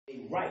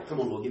right. Come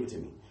on, Lord, give it to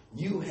me.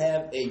 You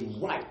have a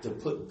right to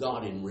put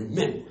God in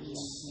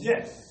remembrance.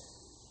 Yes.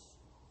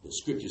 The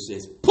scripture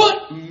says,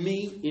 put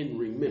me in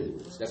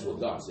remembrance. That's what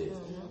God says.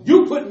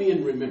 You put me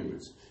in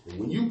remembrance. And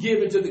when you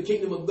give into the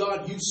kingdom of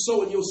God, you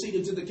sow in your seed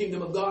into the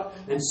kingdom of God,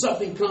 and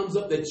something comes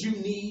up that you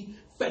need.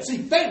 See,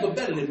 favor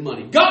better than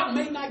money. God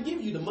may not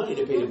give you the money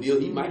to pay the bill.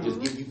 He might just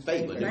give you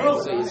favor.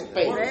 Say it's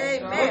favor.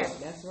 Amen.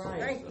 That's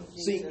right.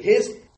 See, his